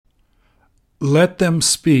Let them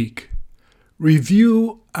speak.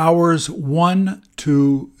 Review hours 1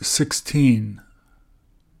 to 16.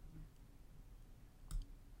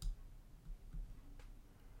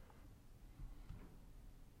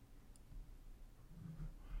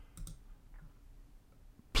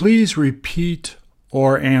 Please repeat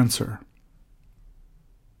or answer.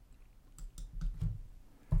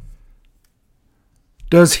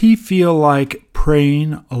 Does he feel like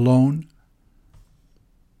praying alone?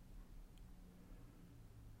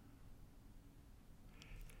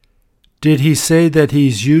 Did he say that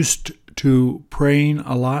he's used to praying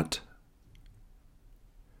a lot?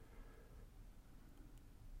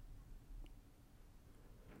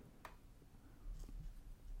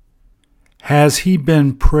 Has he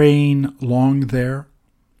been praying long there?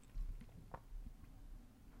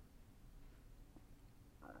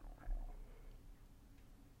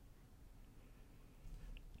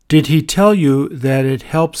 Did he tell you that it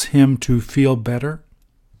helps him to feel better?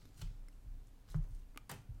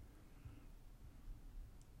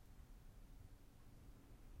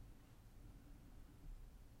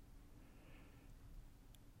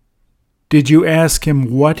 Did you ask him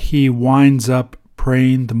what he winds up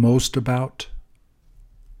praying the most about?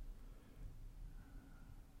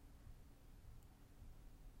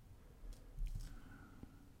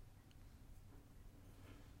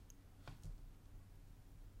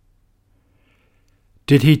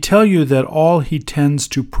 Did he tell you that all he tends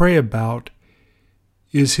to pray about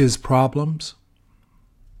is his problems?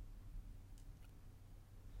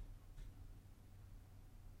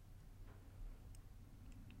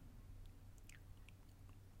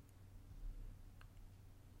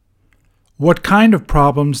 What kind of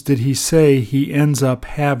problems did he say he ends up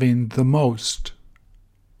having the most?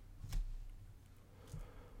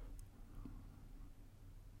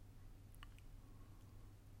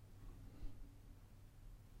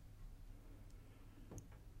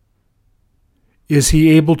 Is he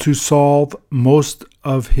able to solve most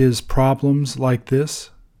of his problems like this?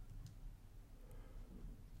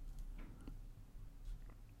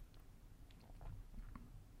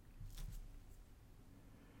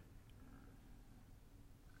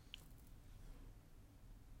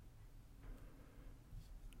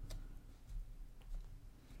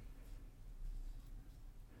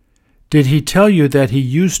 Did he tell you that he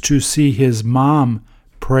used to see his mom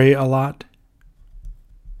pray a lot?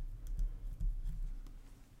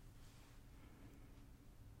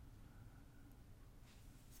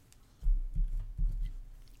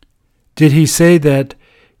 Did he say that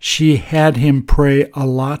she had him pray a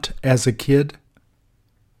lot as a kid?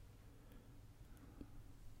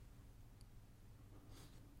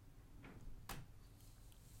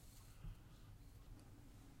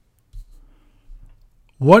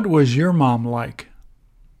 What was your mom like?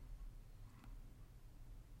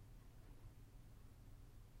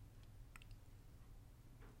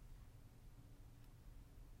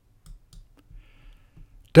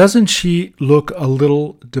 Doesn't she look a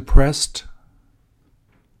little depressed?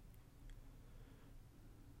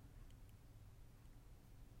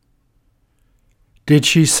 Did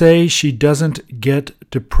she say she doesn't get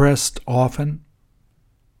depressed often?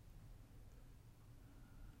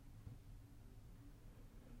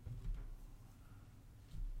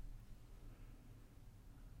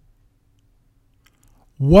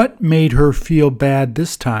 What made her feel bad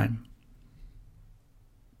this time?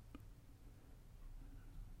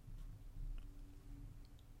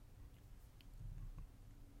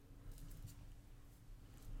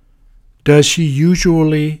 Does she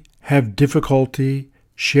usually have difficulty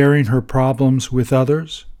sharing her problems with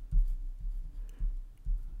others?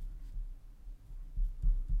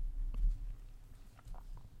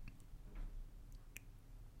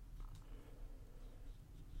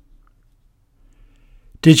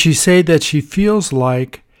 Did she say that she feels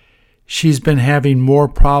like she's been having more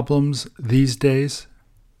problems these days?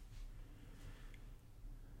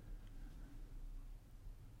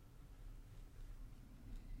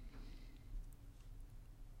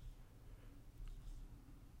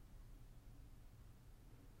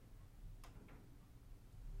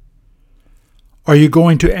 Are you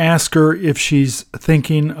going to ask her if she's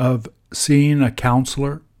thinking of seeing a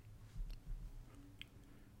counselor?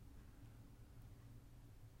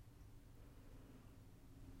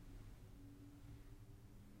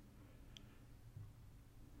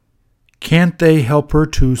 Can't they help her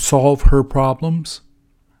to solve her problems?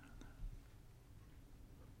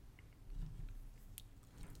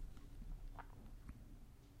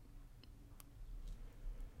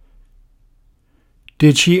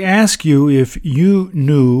 Did she ask you if you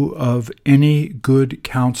knew of any good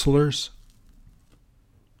counselors?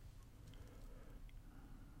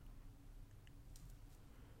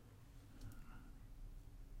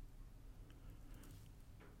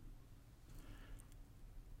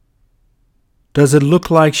 Does it look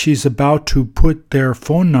like she's about to put their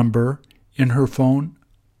phone number in her phone?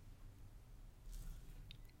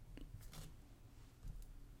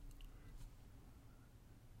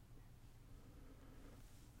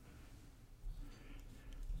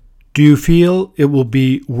 Do you feel it will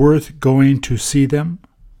be worth going to see them?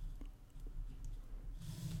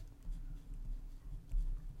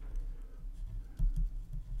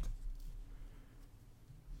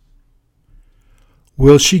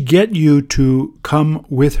 Will she get you to come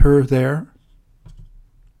with her there?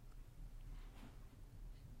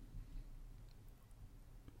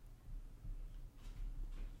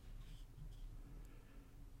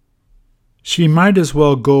 She might as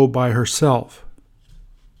well go by herself.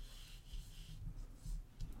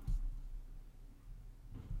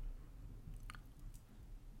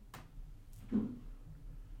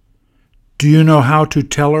 Do you know how to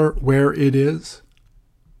tell her where it is?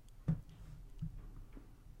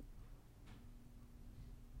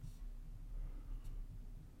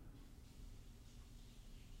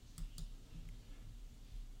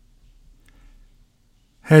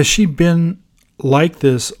 Has she been like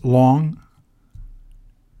this long?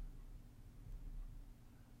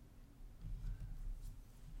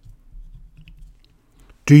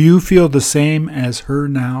 Do you feel the same as her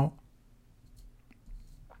now?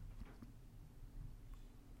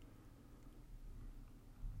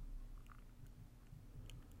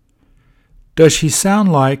 Does she sound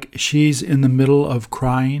like she's in the middle of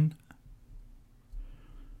crying?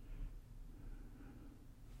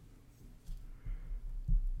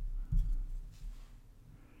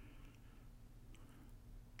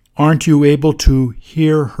 Aren't you able to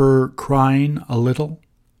hear her crying a little?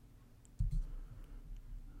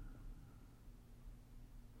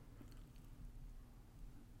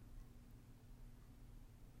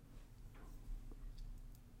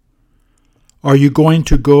 Are you going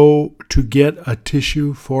to go to get a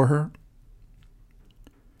tissue for her?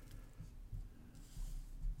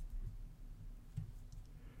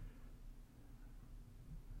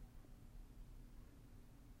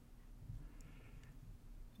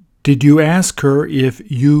 Did you ask her if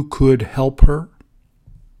you could help her?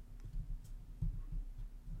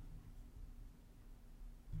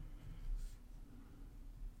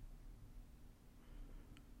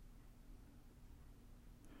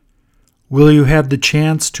 Will you have the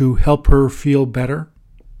chance to help her feel better?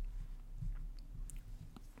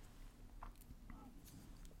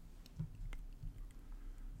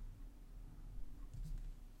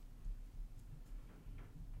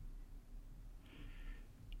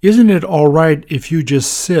 Isn't it all right if you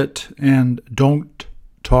just sit and don't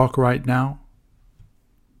talk right now?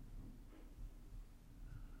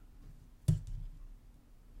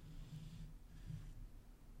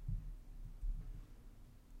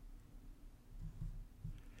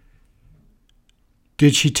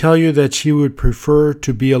 Did she tell you that she would prefer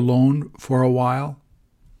to be alone for a while?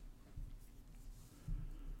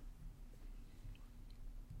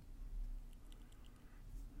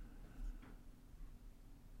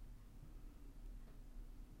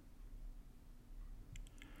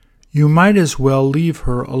 You might as well leave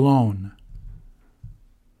her alone.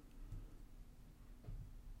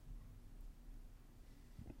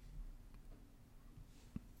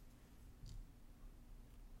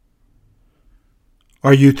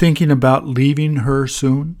 Are you thinking about leaving her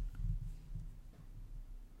soon?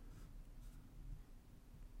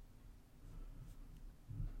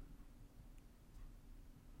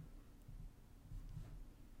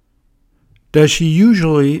 Does she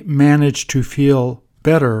usually manage to feel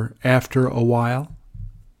better after a while?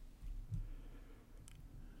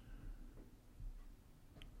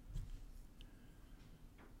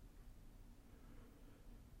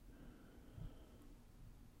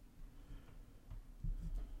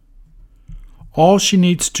 All she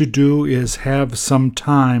needs to do is have some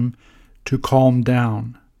time to calm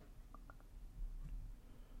down.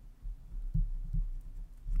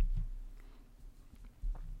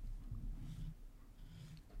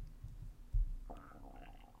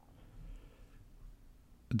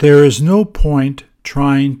 There is no point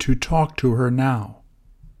trying to talk to her now.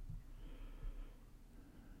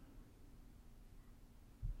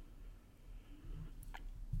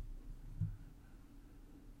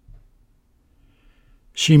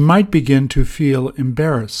 She might begin to feel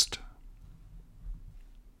embarrassed.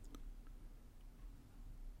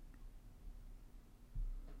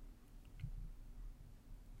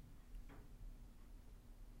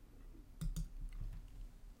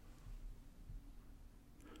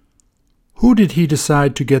 Who did he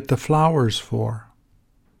decide to get the flowers for?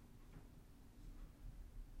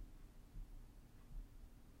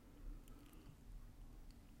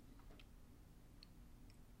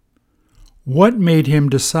 What made him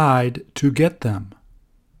decide to get them?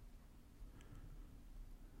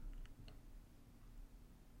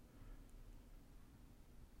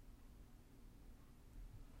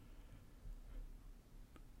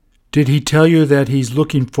 Did he tell you that he's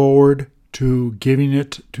looking forward to giving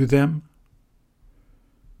it to them?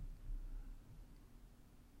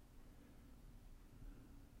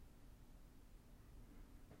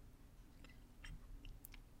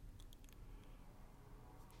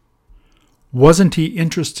 Wasn't he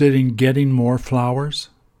interested in getting more flowers?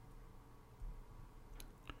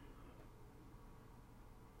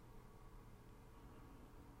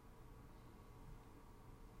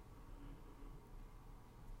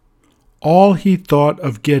 All he thought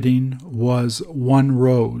of getting was one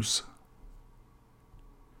rose.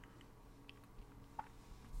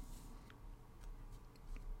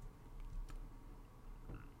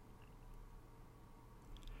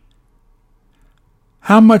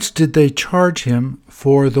 How much did they charge him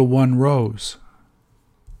for the one rose?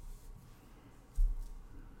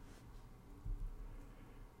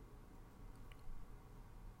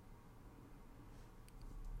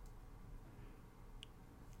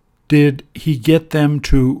 Did he get them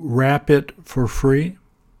to wrap it for free?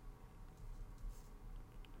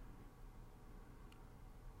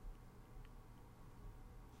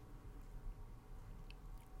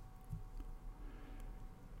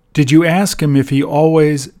 Did you ask him if he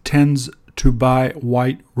always tends to buy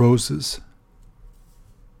white roses?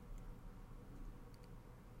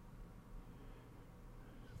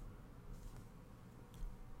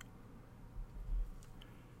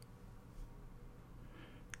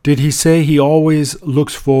 Did he say he always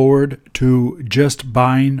looks forward to just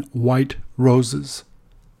buying white roses?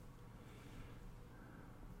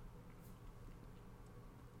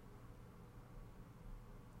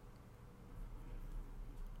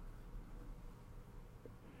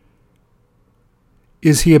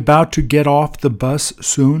 Is he about to get off the bus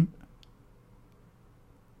soon?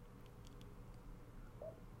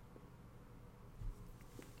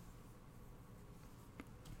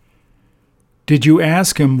 Did you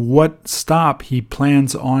ask him what stop he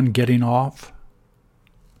plans on getting off?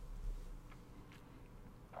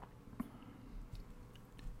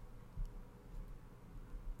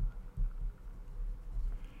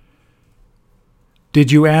 Did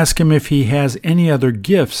you ask him if he has any other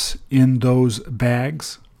gifts in those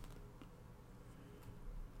bags?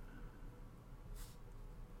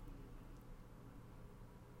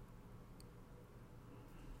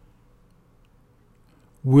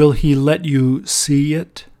 Will he let you see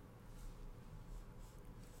it?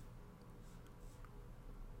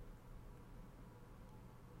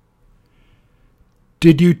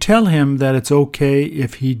 Did you tell him that it's okay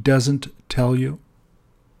if he doesn't tell you?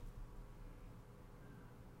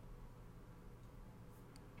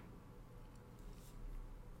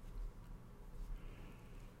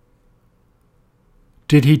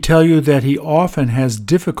 Did he tell you that he often has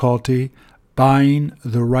difficulty buying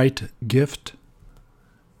the right gift?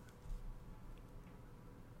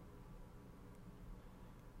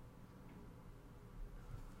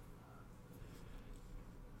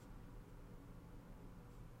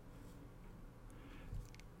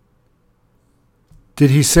 Did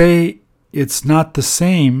he say it's not the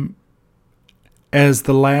same as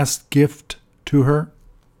the last gift to her?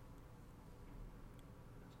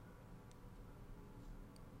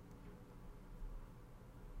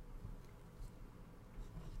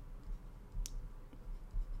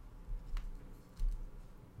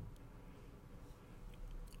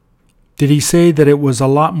 Did he say that it was a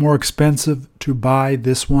lot more expensive to buy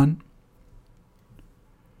this one?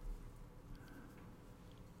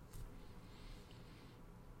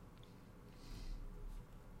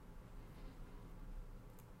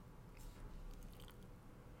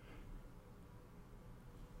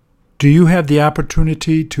 Do you have the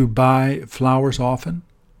opportunity to buy flowers often?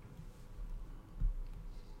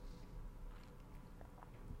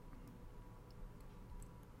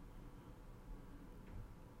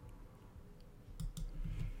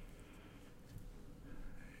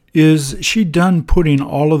 Is she done putting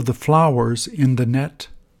all of the flowers in the net?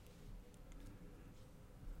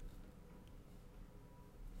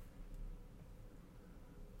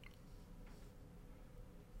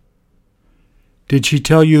 Did she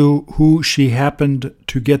tell you who she happened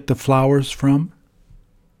to get the flowers from?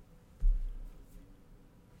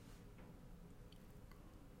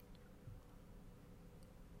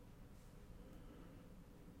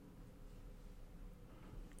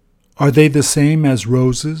 Are they the same as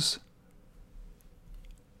roses?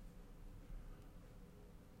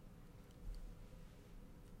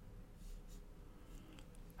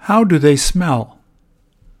 How do they smell?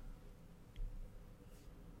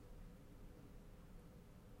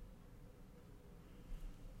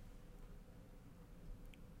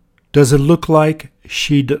 Does it look like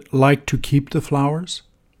she'd like to keep the flowers?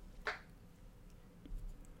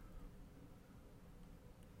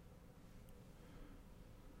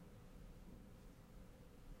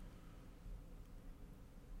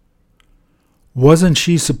 Wasn't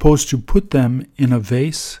she supposed to put them in a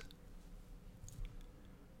vase?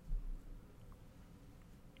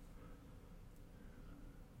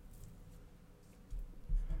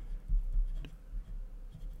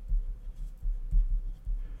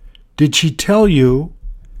 Did she tell you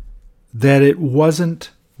that it wasn't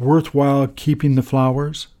worthwhile keeping the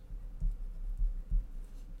flowers?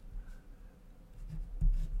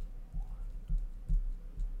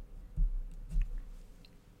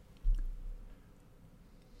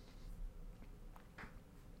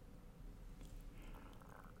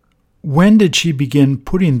 When did she begin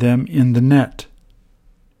putting them in the net?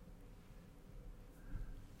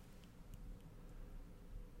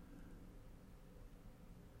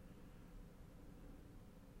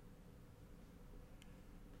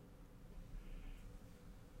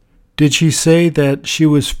 Did she say that she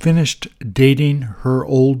was finished dating her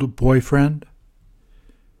old boyfriend?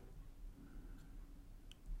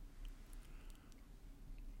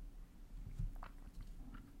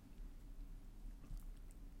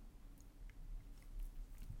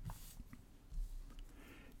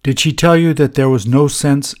 Did she tell you that there was no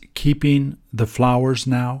sense keeping the flowers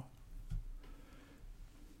now?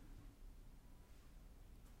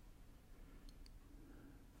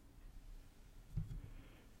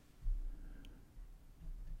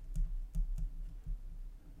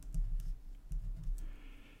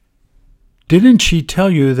 Didn't she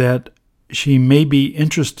tell you that she may be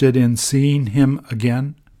interested in seeing him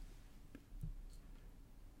again?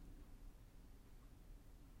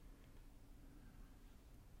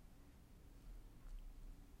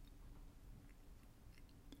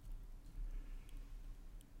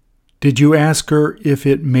 Did you ask her if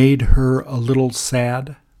it made her a little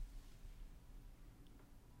sad?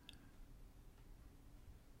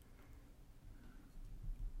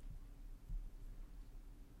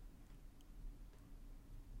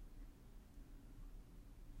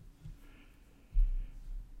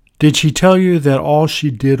 Did she tell you that all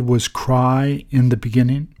she did was cry in the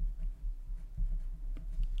beginning?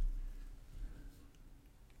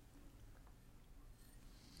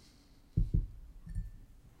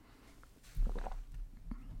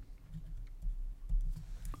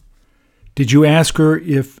 Did you ask her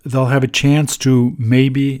if they'll have a chance to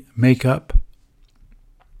maybe make up?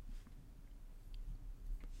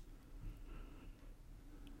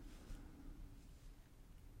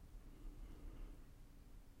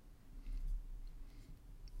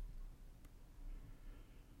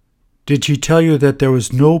 Did she tell you that there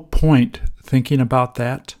was no point thinking about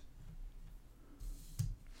that?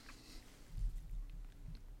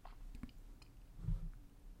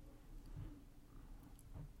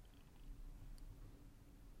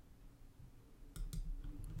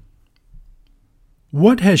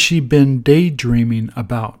 What has she been daydreaming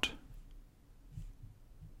about?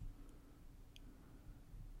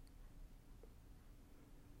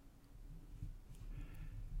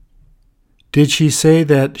 Did she say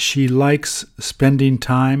that she likes spending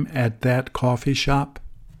time at that coffee shop?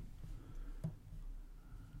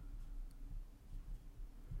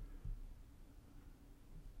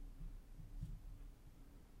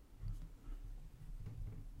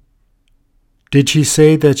 Did she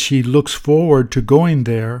say that she looks forward to going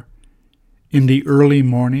there in the early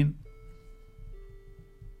morning?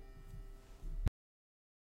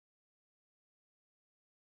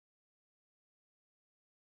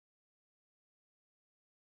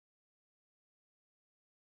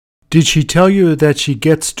 Did she tell you that she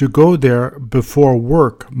gets to go there before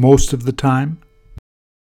work most of the time?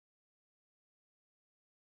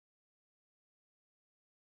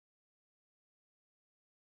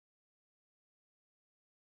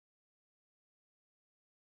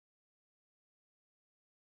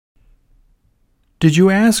 Did you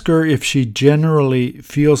ask her if she generally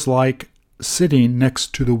feels like sitting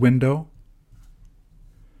next to the window?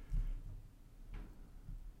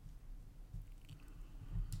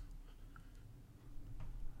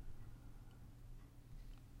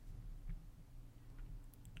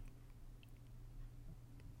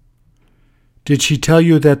 Did she tell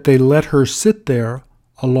you that they let her sit there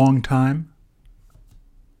a long time?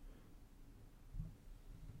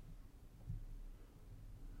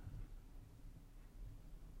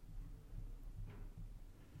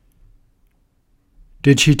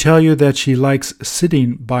 Did she tell you that she likes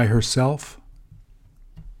sitting by herself?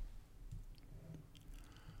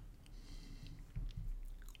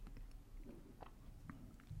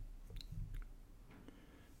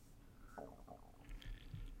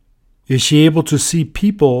 Is she able to see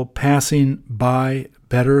people passing by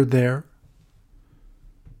better there?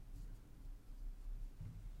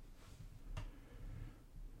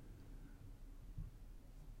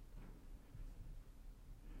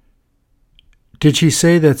 Did she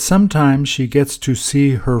say that sometimes she gets to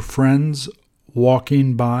see her friends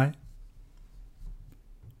walking by?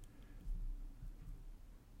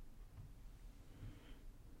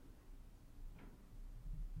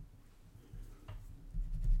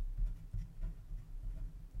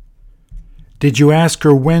 Did you ask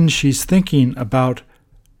her when she's thinking about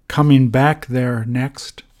coming back there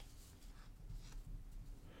next?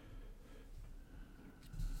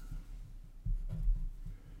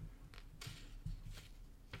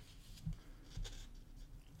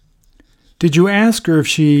 Did you ask her if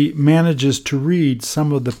she manages to read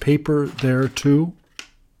some of the paper there too?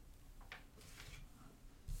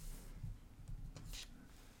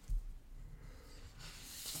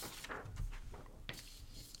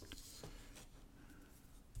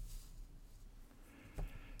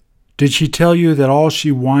 Did she tell you that all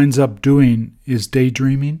she winds up doing is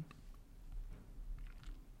daydreaming?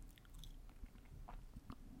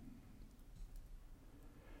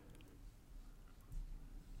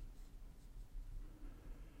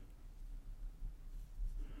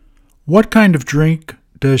 What kind of drink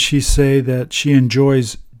does she say that she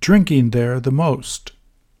enjoys drinking there the most?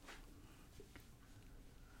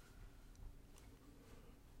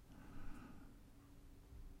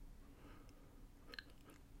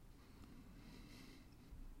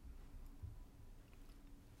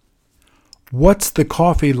 What's the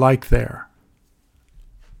coffee like there?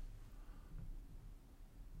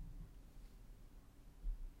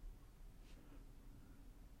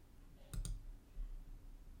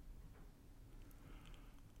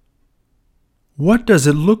 What does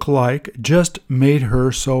it look like just made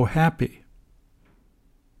her so happy?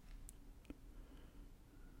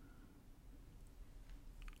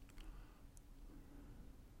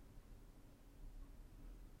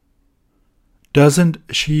 Doesn't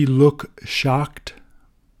she look shocked?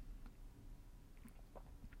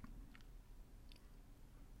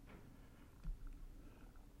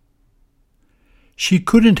 She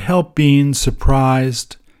couldn't help being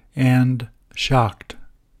surprised and shocked.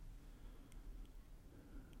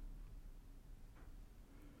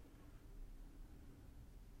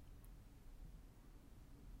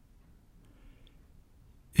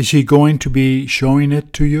 Is she going to be showing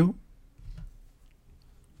it to you?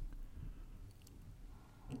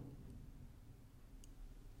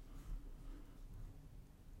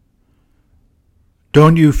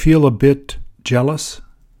 Don't you feel a bit jealous?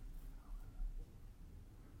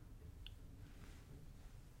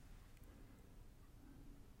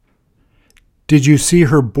 Did you see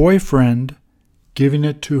her boyfriend giving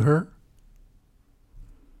it to her?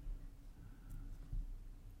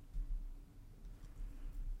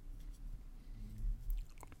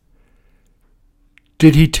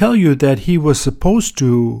 Did he tell you that he was supposed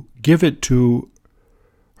to give it to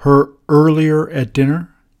her earlier at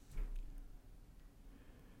dinner?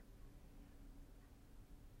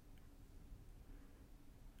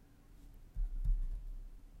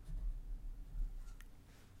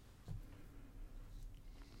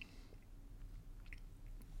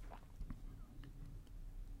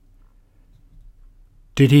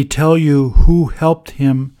 Did he tell you who helped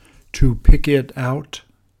him to pick it out?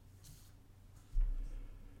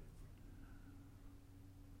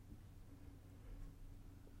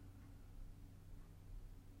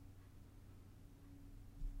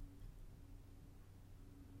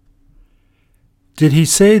 Did he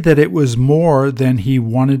say that it was more than he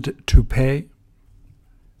wanted to pay?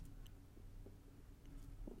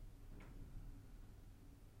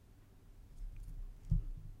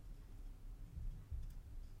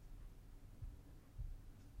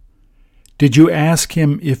 Did you ask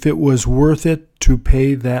him if it was worth it to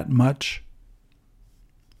pay that much?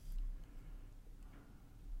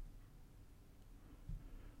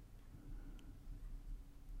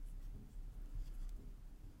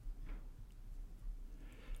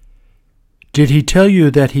 Did he tell you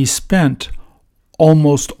that he spent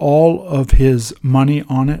almost all of his money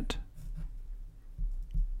on it?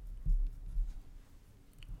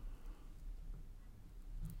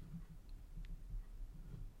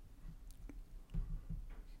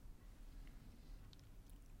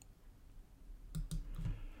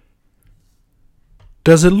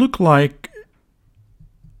 Does it look like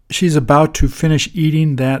she's about to finish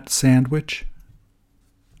eating that sandwich?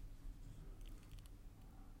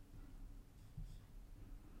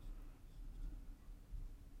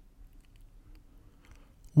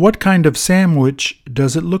 What kind of sandwich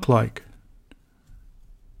does it look like?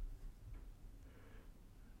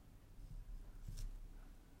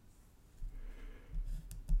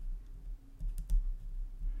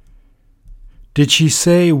 Did she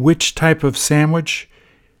say which type of sandwich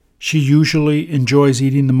she usually enjoys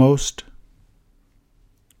eating the most?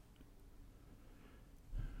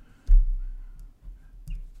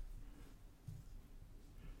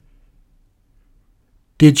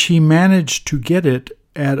 Did she manage to get it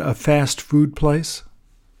at a fast food place?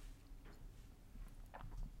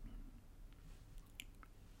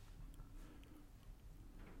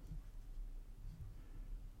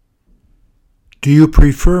 Do you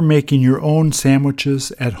prefer making your own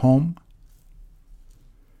sandwiches at home?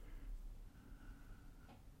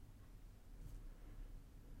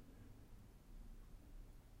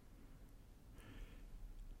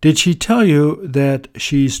 Did she tell you that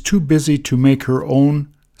she's too busy to make her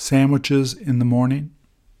own sandwiches in the morning?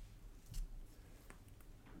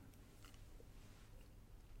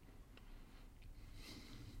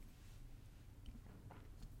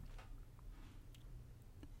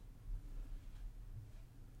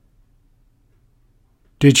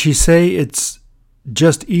 Did she say it's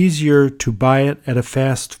just easier to buy it at a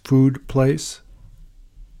fast food place?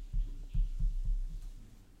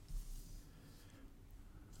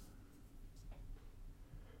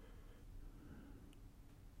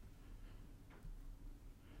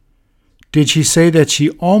 Did she say that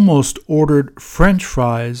she almost ordered French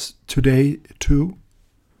fries today too?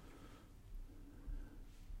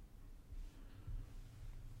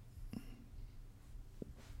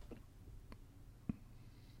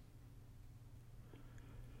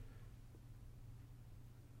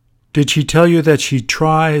 Did she tell you that she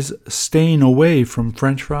tries staying away from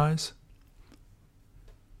French fries?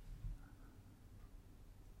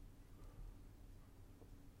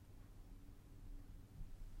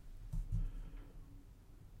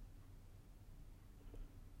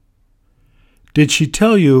 Did she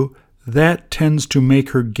tell you that tends to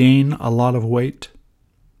make her gain a lot of weight?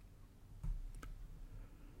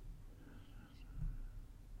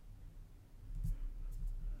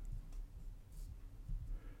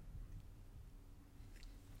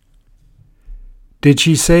 Did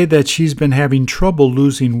she say that she's been having trouble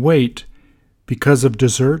losing weight because of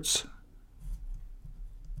desserts?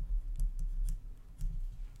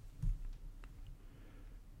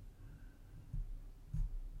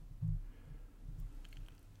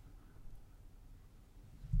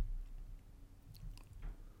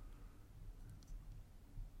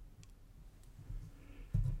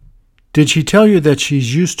 Did she tell you that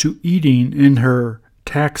she's used to eating in her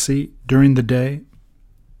taxi during the day?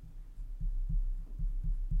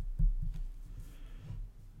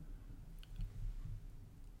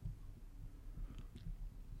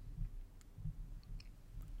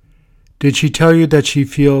 Did she tell you that she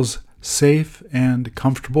feels safe and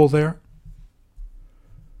comfortable there?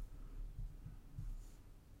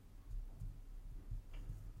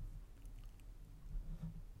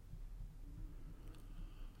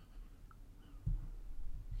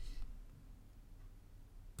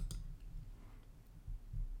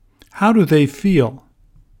 How do they feel?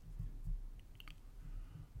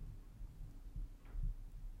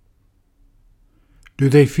 Do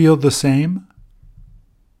they feel the same?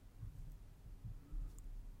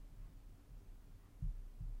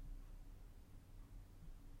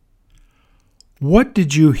 What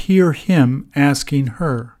did you hear him asking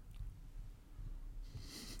her?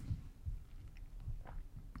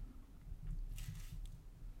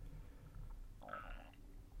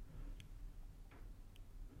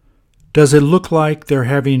 Does it look like they're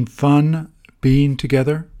having fun being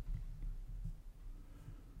together?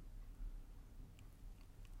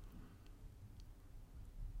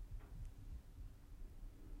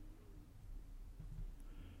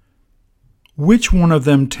 Which one of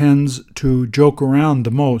them tends to joke around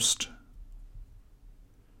the most?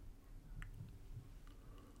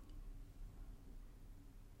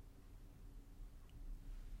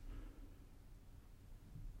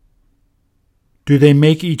 Do they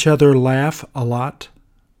make each other laugh a lot?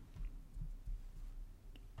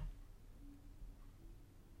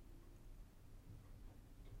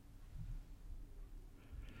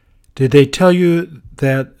 Did they tell you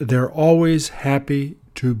that they're always happy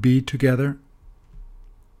to be together?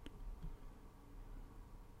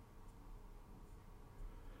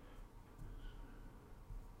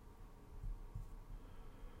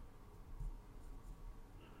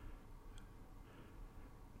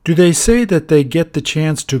 Do they say that they get the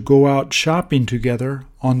chance to go out shopping together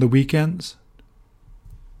on the weekends?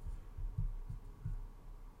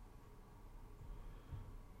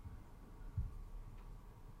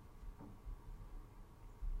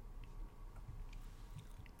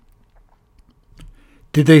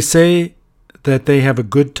 Did they say that they have a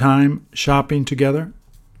good time shopping together?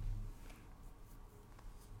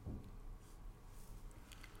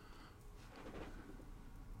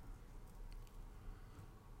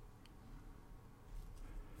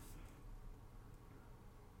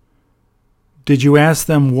 Did you ask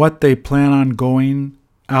them what they plan on going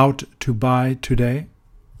out to buy today?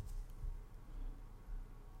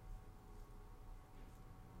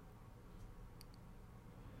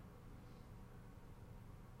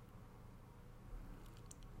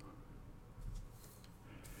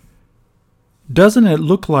 Doesn't it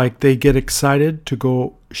look like they get excited to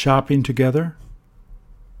go shopping together?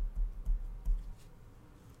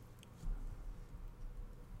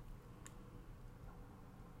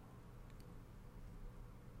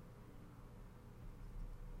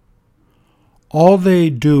 All they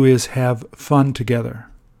do is have fun together.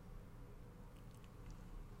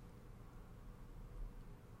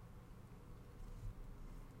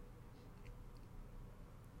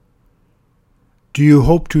 Do you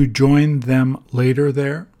hope to join them later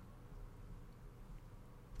there?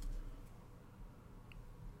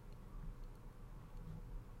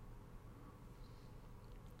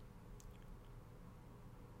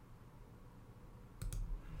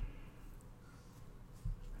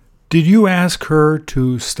 Did you ask her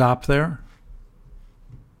to stop there?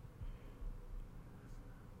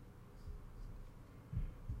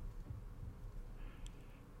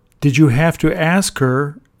 Did you have to ask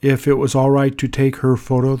her if it was all right to take her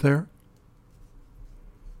photo there?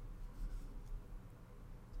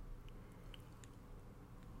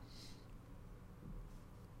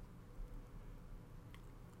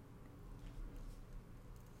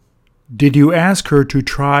 Did you ask her to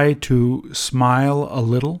try to smile a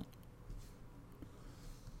little?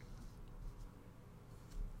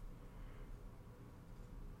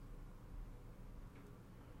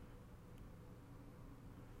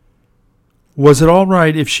 Was it all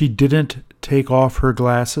right if she didn't take off her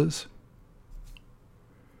glasses?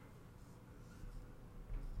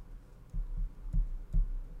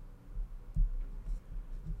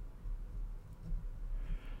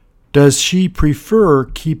 Does she prefer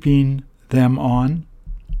keeping them on?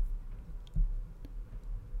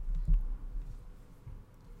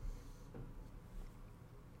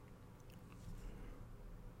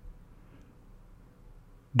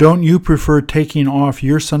 Don't you prefer taking off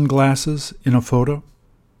your sunglasses in a photo?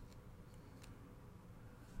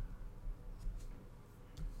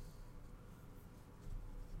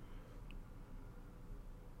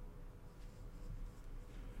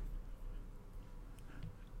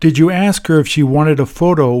 Did you ask her if she wanted a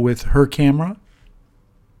photo with her camera?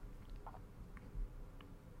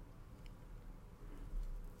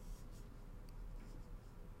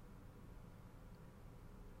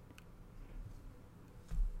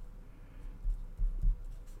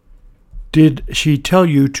 Did she tell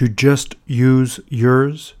you to just use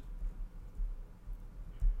yours?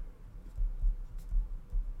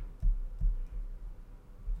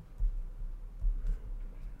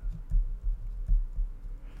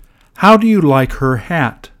 How do you like her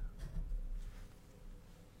hat?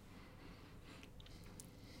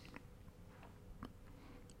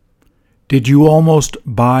 Did you almost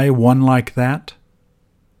buy one like that?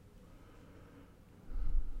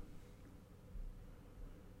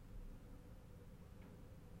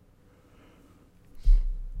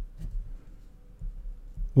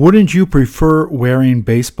 Wouldn't you prefer wearing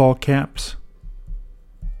baseball caps?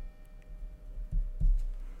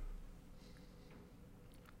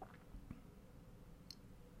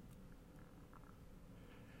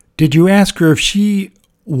 Did you ask her if she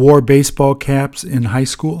wore baseball caps in high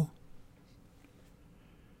school?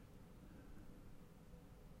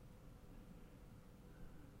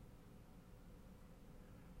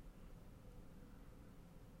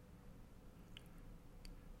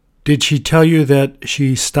 Did she tell you that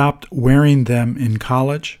she stopped wearing them in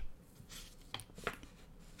college?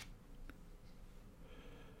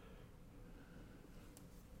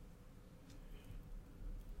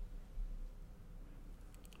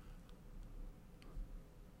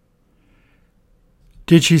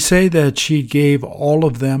 Did she say that she gave all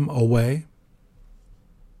of them away?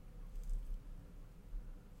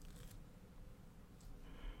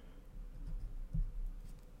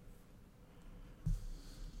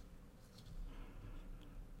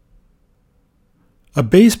 A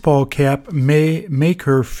baseball cap may make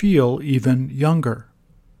her feel even younger.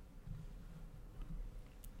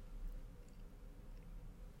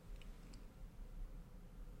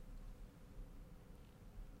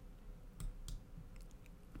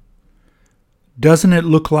 Doesn't it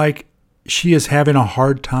look like she is having a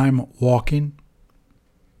hard time walking?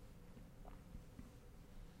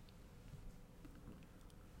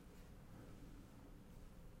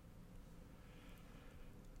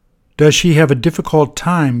 Does she have a difficult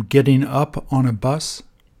time getting up on a bus?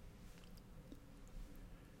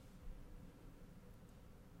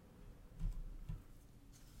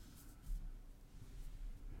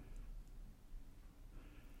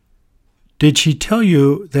 Did she tell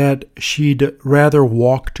you that she'd rather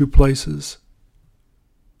walk to places?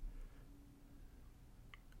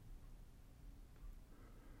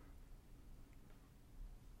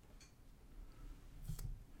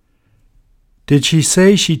 Did she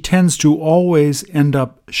say she tends to always end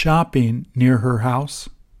up shopping near her house?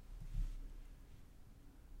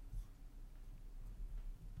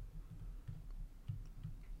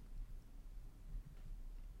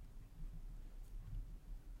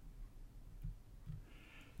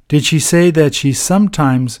 Did she say that she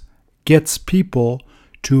sometimes gets people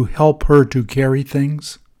to help her to carry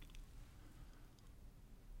things?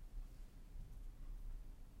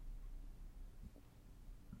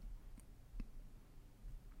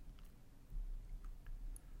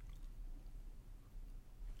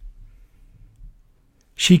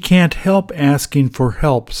 She can't help asking for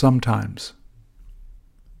help sometimes.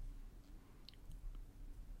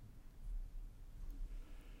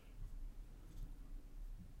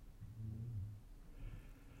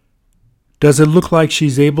 Does it look like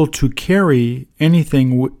she's able to carry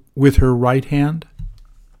anything with her right hand?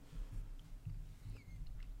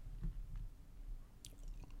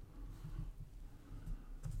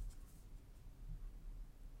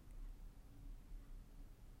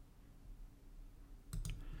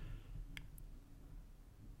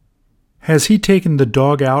 Has he taken the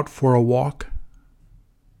dog out for a walk?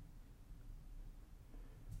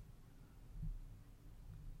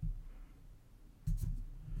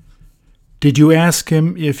 Did you ask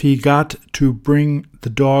him if he got to bring the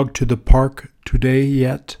dog to the park today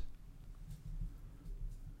yet?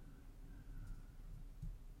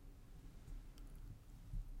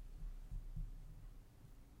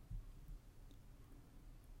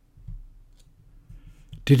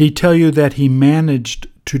 Did he tell you that he managed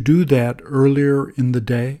to do that earlier in the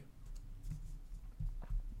day?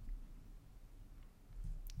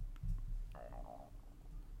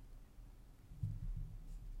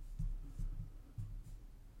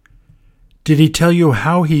 Did he tell you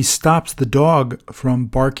how he stops the dog from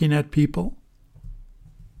barking at people?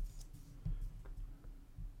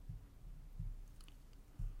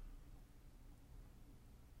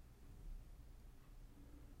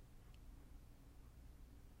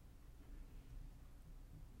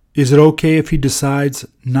 Is it okay if he decides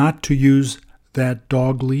not to use that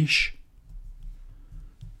dog leash?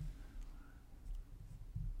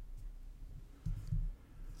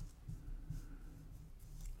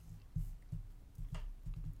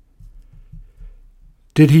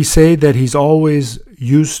 Did he say that he's always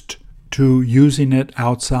used to using it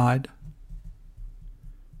outside?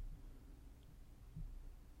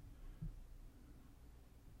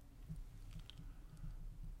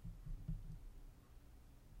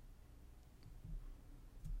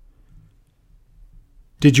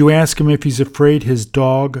 Did you ask him if he's afraid his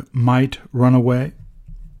dog might run away?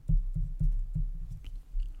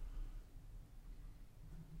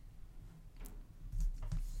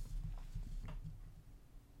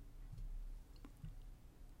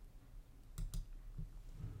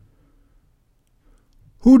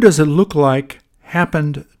 Who does it look like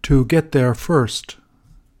happened to get there first?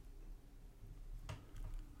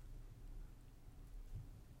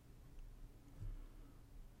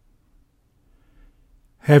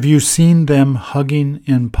 Have you seen them hugging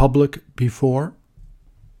in public before?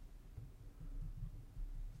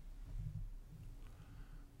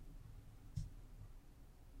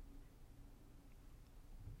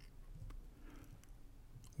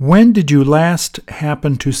 When did you last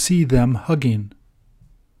happen to see them hugging?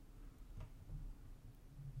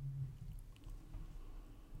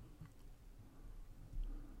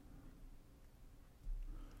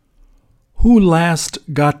 Who last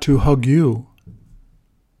got to hug you?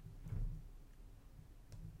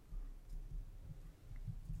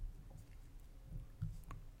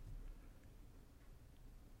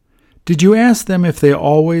 Did you ask them if they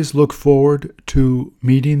always look forward to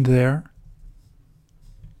meeting there?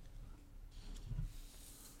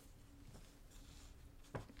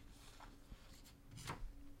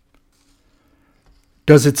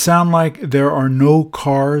 Does it sound like there are no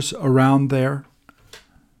cars around there?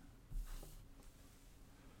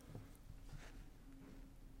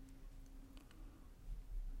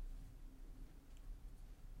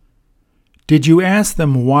 Did you ask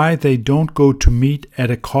them why they don't go to meet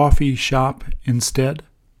at a coffee shop instead?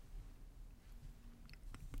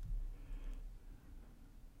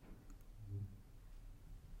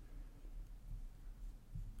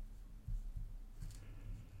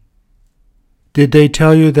 Did they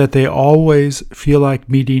tell you that they always feel like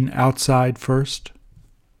meeting outside first?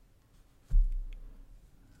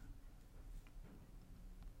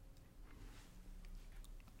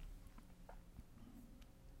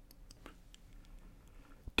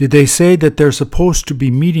 Did they say that they're supposed to be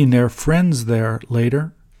meeting their friends there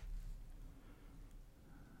later?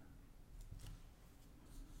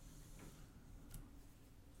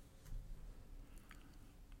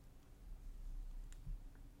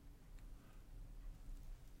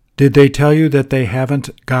 Did they tell you that they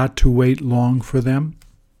haven't got to wait long for them?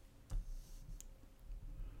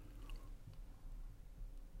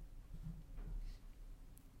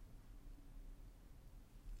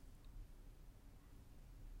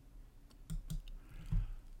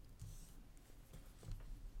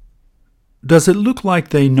 Does it look like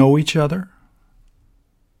they know each other?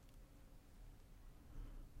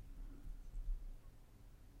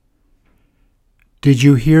 Did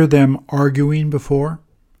you hear them arguing before?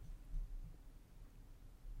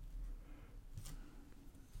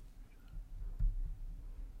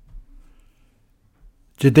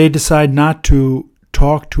 Did they decide not to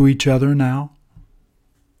talk to each other now?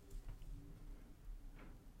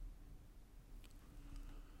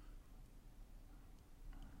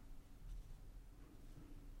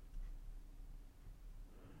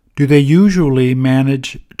 Do they usually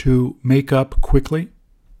manage to make up quickly?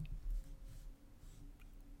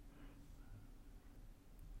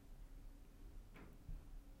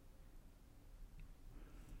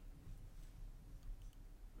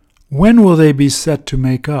 When will they be set to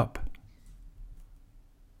make up?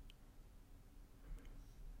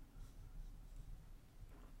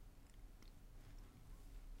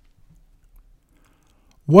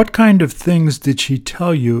 What kind of things did she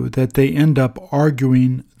tell you that they end up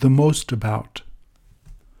arguing the most about?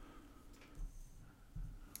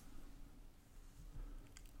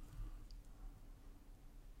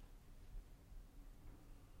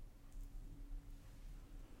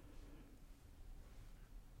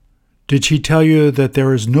 Did she tell you that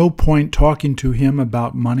there is no point talking to him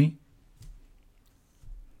about money?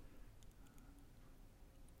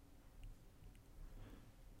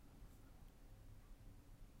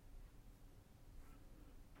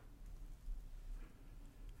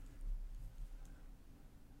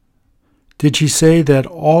 Did she say that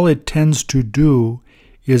all it tends to do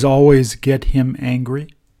is always get him angry?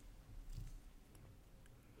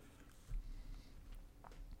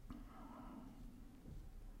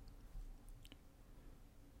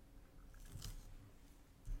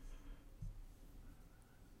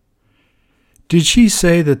 Did she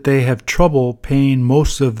say that they have trouble paying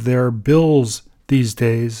most of their bills these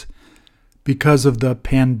days because of the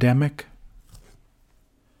pandemic?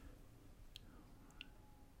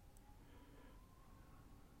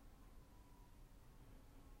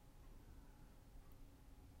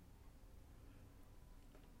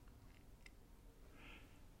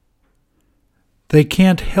 They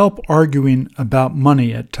can't help arguing about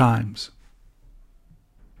money at times.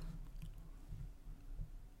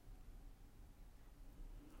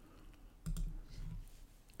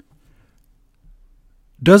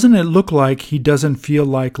 Doesn't it look like he doesn't feel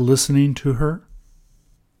like listening to her?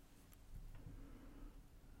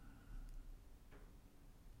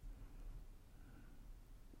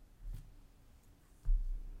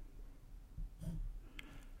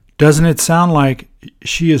 Doesn't it sound like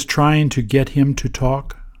she is trying to get him to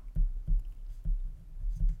talk?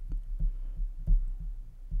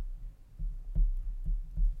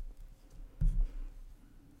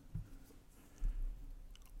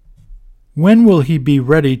 When will he be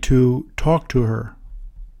ready to talk to her?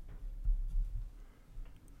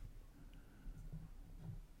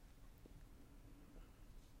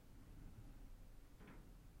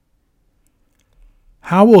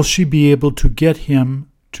 How will she be able to get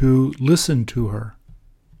him to listen to her?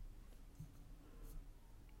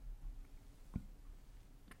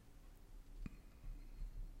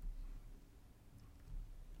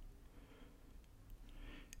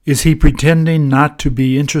 Is he pretending not to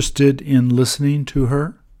be interested in listening to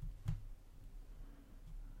her?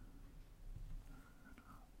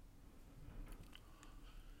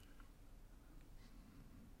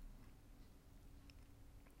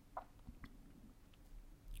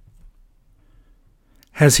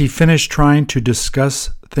 Has he finished trying to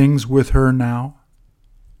discuss things with her now?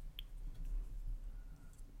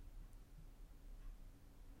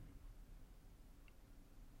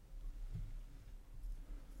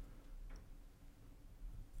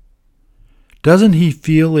 Doesn't he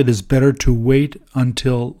feel it is better to wait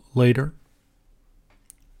until later?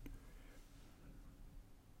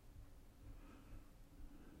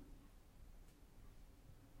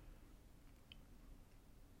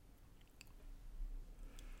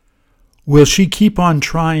 Will she keep on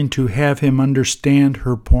trying to have him understand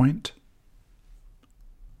her point?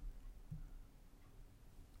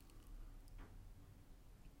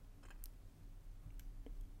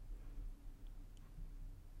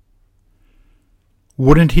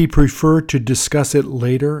 Wouldn't he prefer to discuss it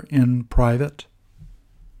later in private?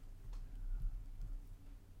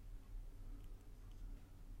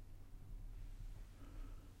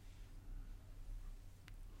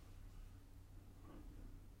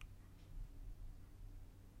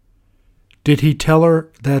 Did he tell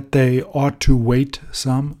her that they ought to wait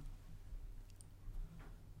some?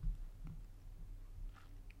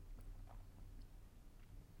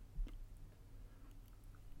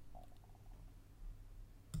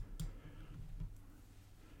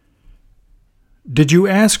 Did you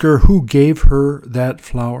ask her who gave her that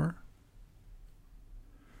flower?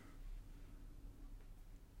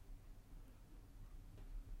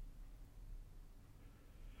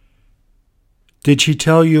 Did she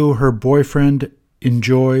tell you her boyfriend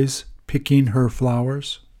enjoys picking her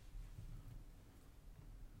flowers?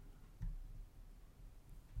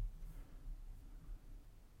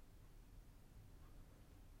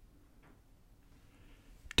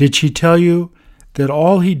 Did she tell you that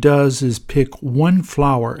all he does is pick one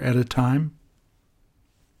flower at a time?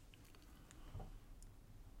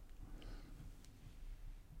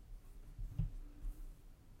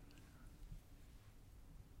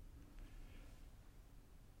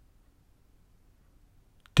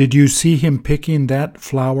 Did you see him picking that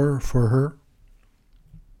flower for her?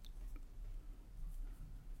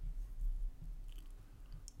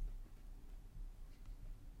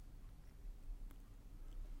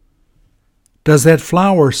 Does that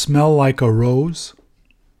flower smell like a rose?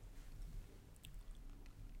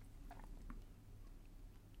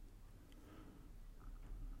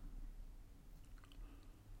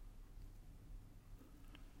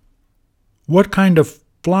 What kind of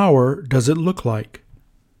flower does it look like?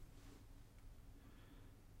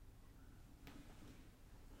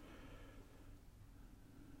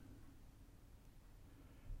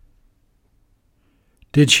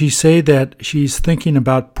 Did she say that she's thinking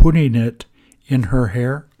about putting it in her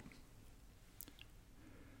hair?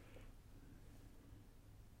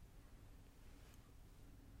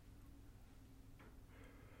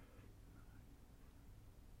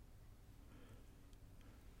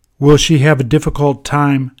 Will she have a difficult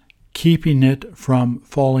time keeping it from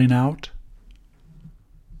falling out?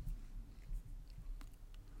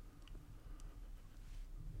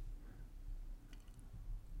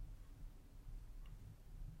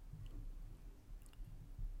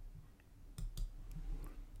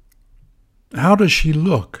 How does she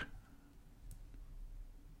look?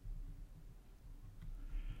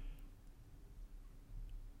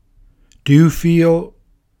 Do you feel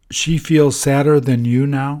she feels sadder than you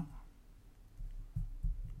now?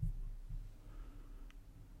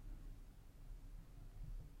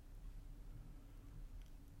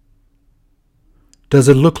 Does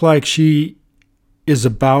it look like she is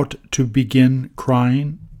about to begin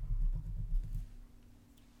crying?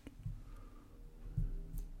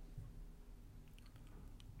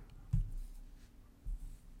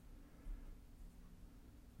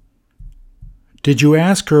 Did you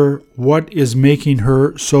ask her what is making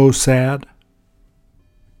her so sad?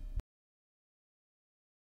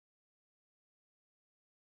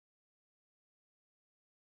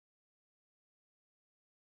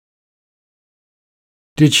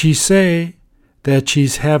 Did she say that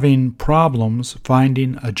she's having problems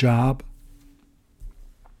finding a job?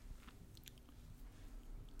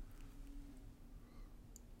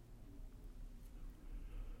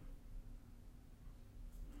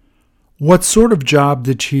 What sort of job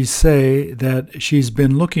did she say that she's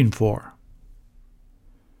been looking for?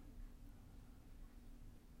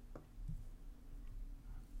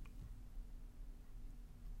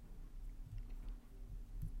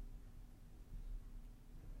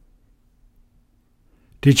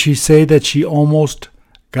 Did she say that she almost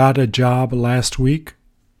got a job last week?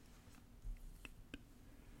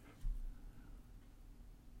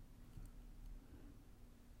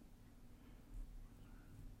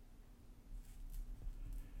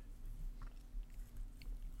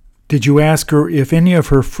 Did you ask her if any of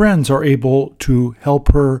her friends are able to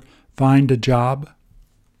help her find a job?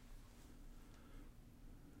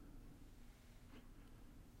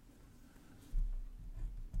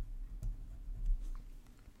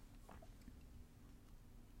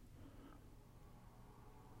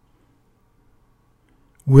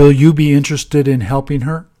 Will you be interested in helping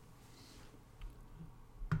her?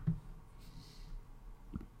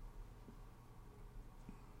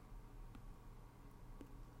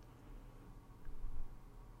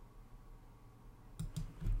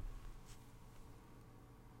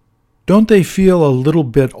 Don't they feel a little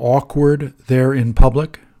bit awkward there in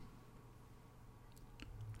public?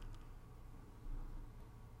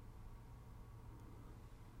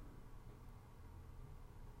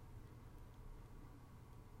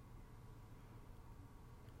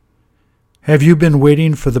 Have you been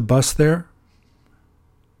waiting for the bus there?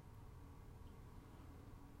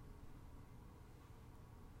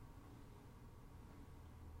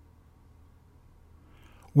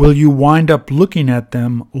 Will you wind up looking at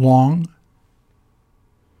them long?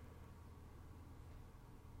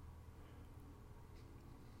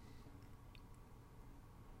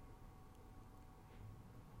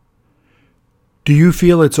 Do you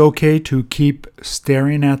feel it's okay to keep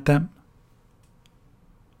staring at them?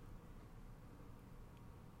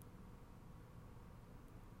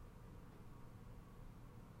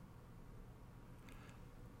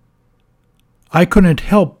 I couldn't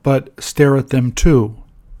help but stare at them too.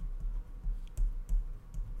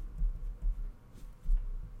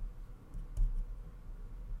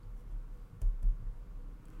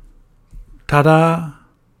 Ta-da!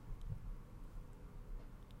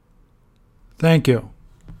 Thank you.